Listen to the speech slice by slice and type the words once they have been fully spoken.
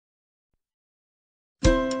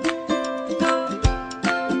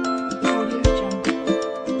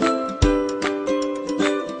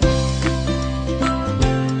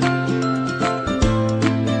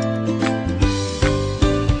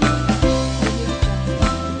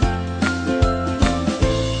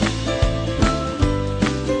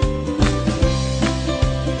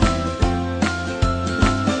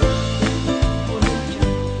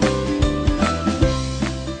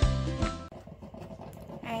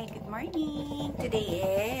Hi, good morning.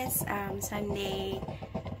 Today is Sunday,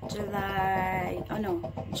 June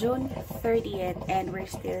 30th, and we're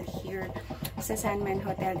still here sa Sandman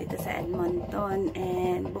Hotel dito sa Edmonton,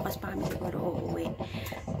 and bukas pa kami siguro uuwi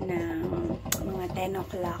ng mga 10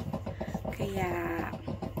 o'clock. Kaya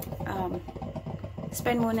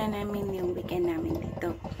spend muna namin yung weekend namin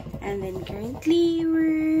dito. And then currently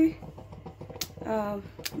we're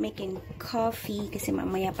making coffee kasi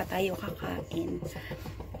mamaya pa tayo kakain.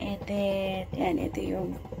 And then, yan, ito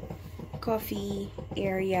yung coffee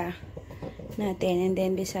area natin. And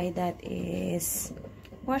then beside that is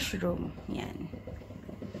washroom. Yan.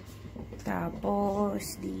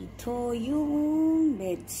 Tapos dito yung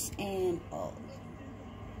beds and all.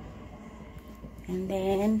 And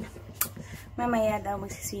then mamaya daw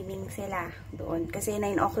magsiswimming sila doon kasi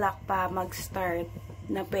 9 o'clock pa mag-start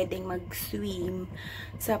na pwedeng mag-swim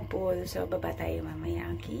sa pool. So, baba tayo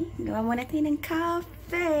mamaya, okay? Gawa muna tayo ng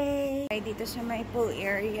cafe! Dito sa may pool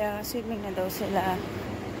area, swimming na daw sila.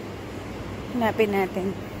 Hanapin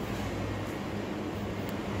natin.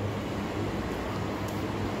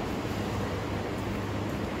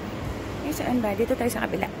 Eh, saan ba? Dito tayo sa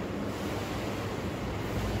kabila.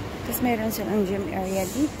 Tapos meron silang gym area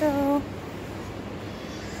dito.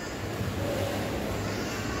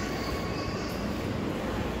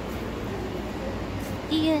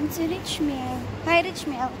 Iyan si Richmel. Hi,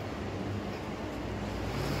 Richmel.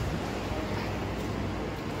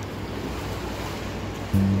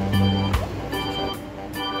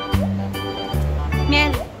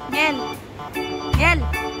 Mel. Mel. Mel.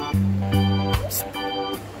 Psst.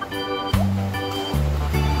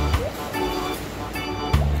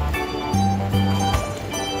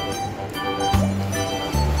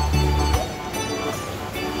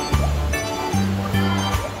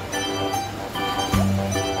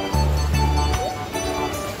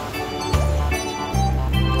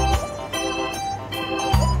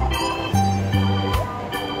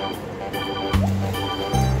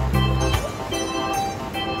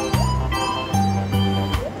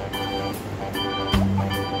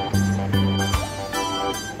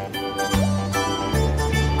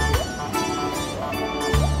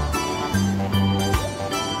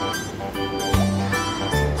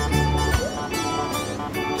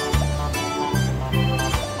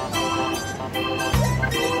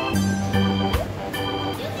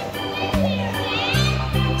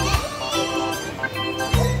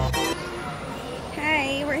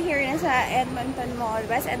 Edmonton Mall,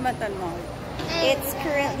 West Edmonton Mall. It's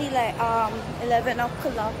currently like 11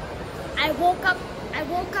 o'clock. I woke up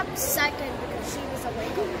second because she was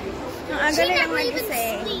awake already. She never even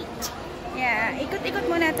slept. Yeah, ikot-ikot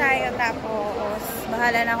muna tayo tapos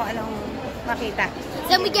bahala na kung anong makita.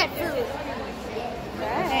 Then we get food.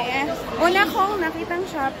 Okay. Una kong nakitang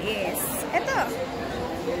shop is ito.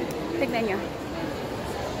 Tignan nyo.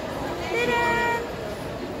 Ta-da!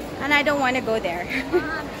 And I don't want to go there.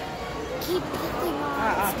 Keep looking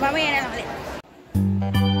on. Mamaya na lang ulit.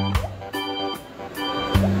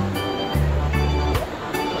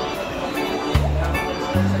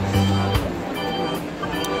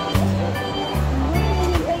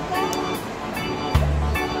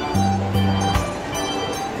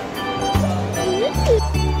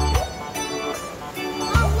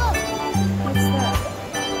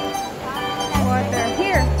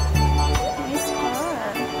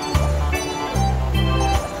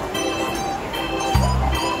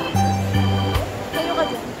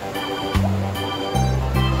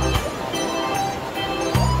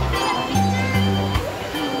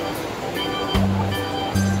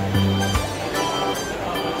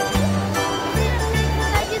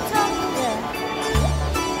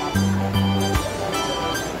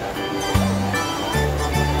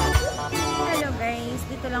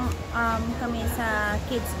 Kami sa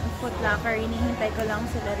kids foot locker, hinihintay ko lang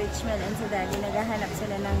sila Richmel and si Daddy, naghahanap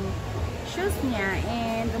sila ng shoes niya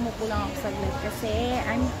and umupo lang ako saglit kasi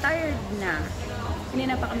I'm tired na. Hindi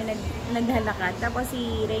na pa kami naghalakad. Tapos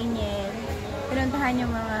si Rainiel, pinuntahan yung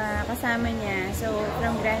mga kasama niya, so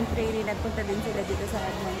from Grand Prairie nagpunta din sila dito sa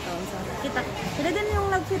Edmonton. So sila din yung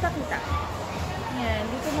nagkita-kita. Yan,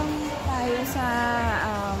 dito lang tayo sa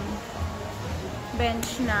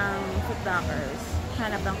bench ng foot lockers.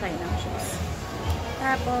 Hanap lang tayo ng shoes.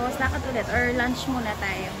 Tapos, lakad ulit. Or lunch muna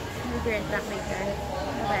tayo. We'll be right back later.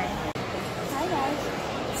 Bye-bye. Hi guys.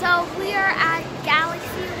 So, we are at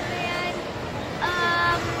Galaxyland.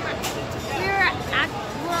 We're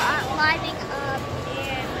lining up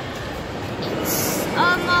and it's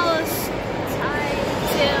almost time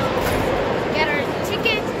to get our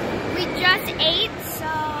tickets. We just ate, so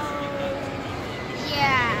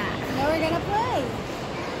yeah. Now we're gonna play.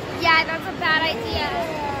 Yeah, that's a bad idea.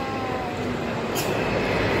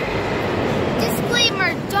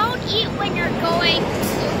 Disclaimer, don't eat when you're going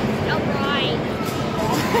to a ride.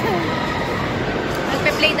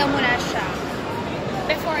 Magpe-play daw muna siya.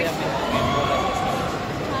 Before you...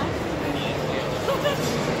 Huh?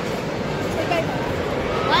 Say bye-bye.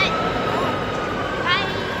 What? Bye.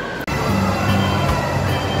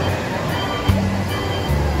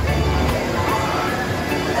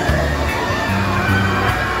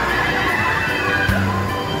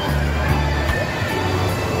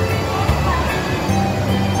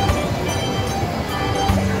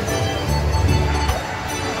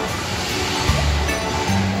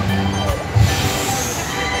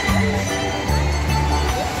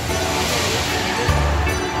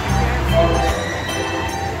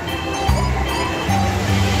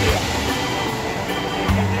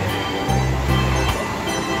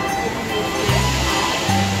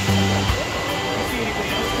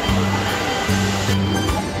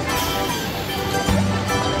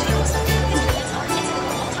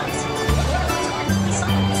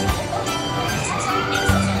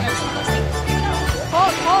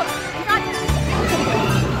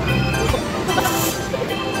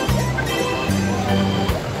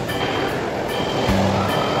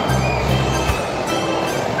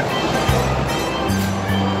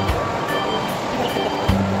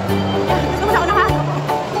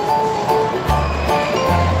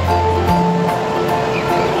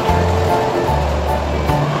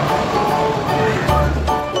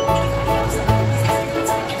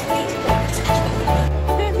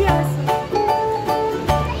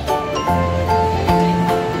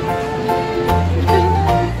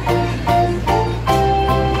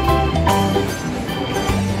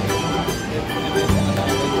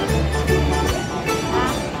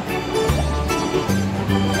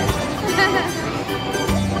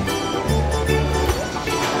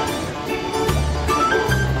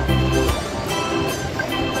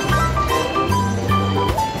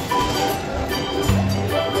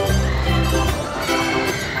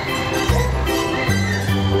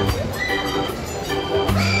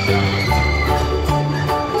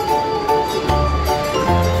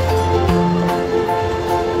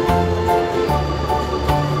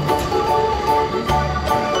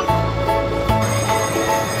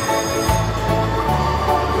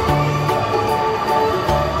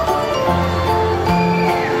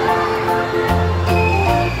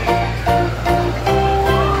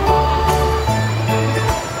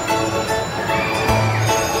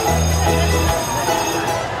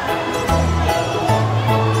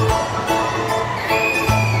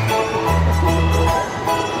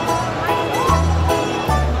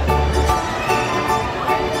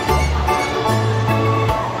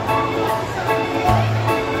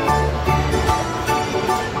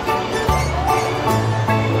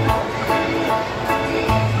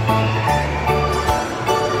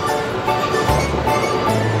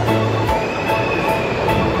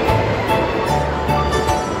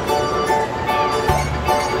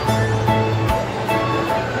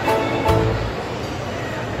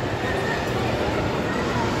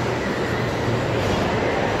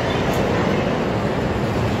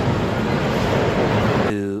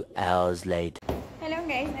 Late. Hello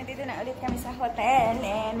guys, nandito na ulit kami sa hotel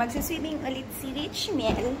and magsuswimming ulit si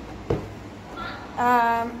Richmel.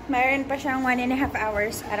 Mayroon pa siyang 1.5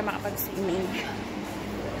 hours para makapag-swimming.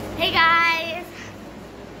 Hey guys!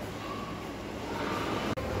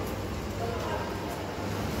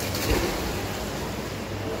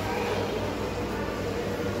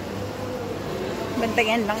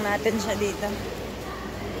 Bantayan lang natin siya dito.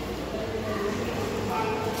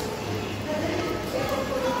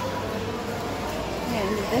 Ayan,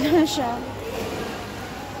 dito na siya.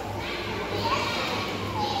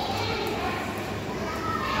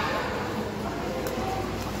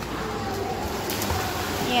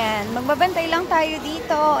 Ayan, magbabantay lang tayo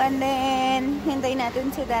dito and then hintayin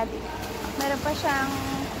natin si Daddy. Meron pa siyang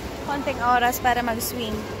konting oras para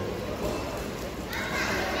mag-swim.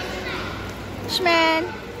 Richmel!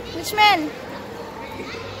 Richmel!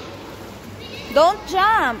 Don't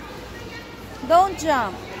jump! Don't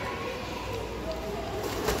jump!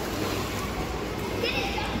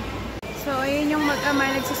 So, ayun yung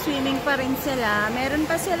mag-ama, nagsiswimming pa rin sila. Meron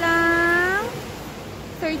pa silang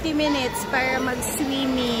 30 minutes para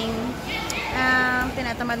mag-swimming.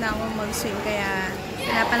 Tinatamad na akong mag-swim, kaya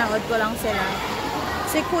pinapanood ko lang sila.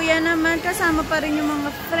 Si Kuya naman, kasama pa rin yung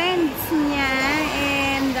mga friends niya.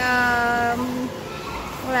 And,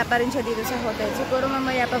 wala pa rin siya dito sa hotel. Siguro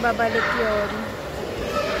mamaya pa babalik yun.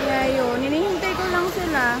 Kaya yun, hinihintay ko lang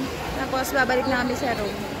sila. Tapos, babalik na kami sa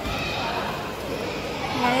room.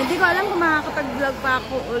 Yan, hindi ko alam kung makakapag-vlog pa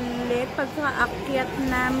ako ulit pagka-akyat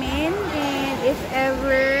namin. And if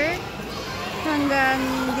ever, hanggang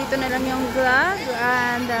dito na lang yung vlog.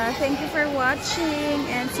 And thank you for watching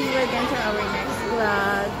and see you again to our next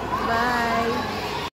vlog. Bye!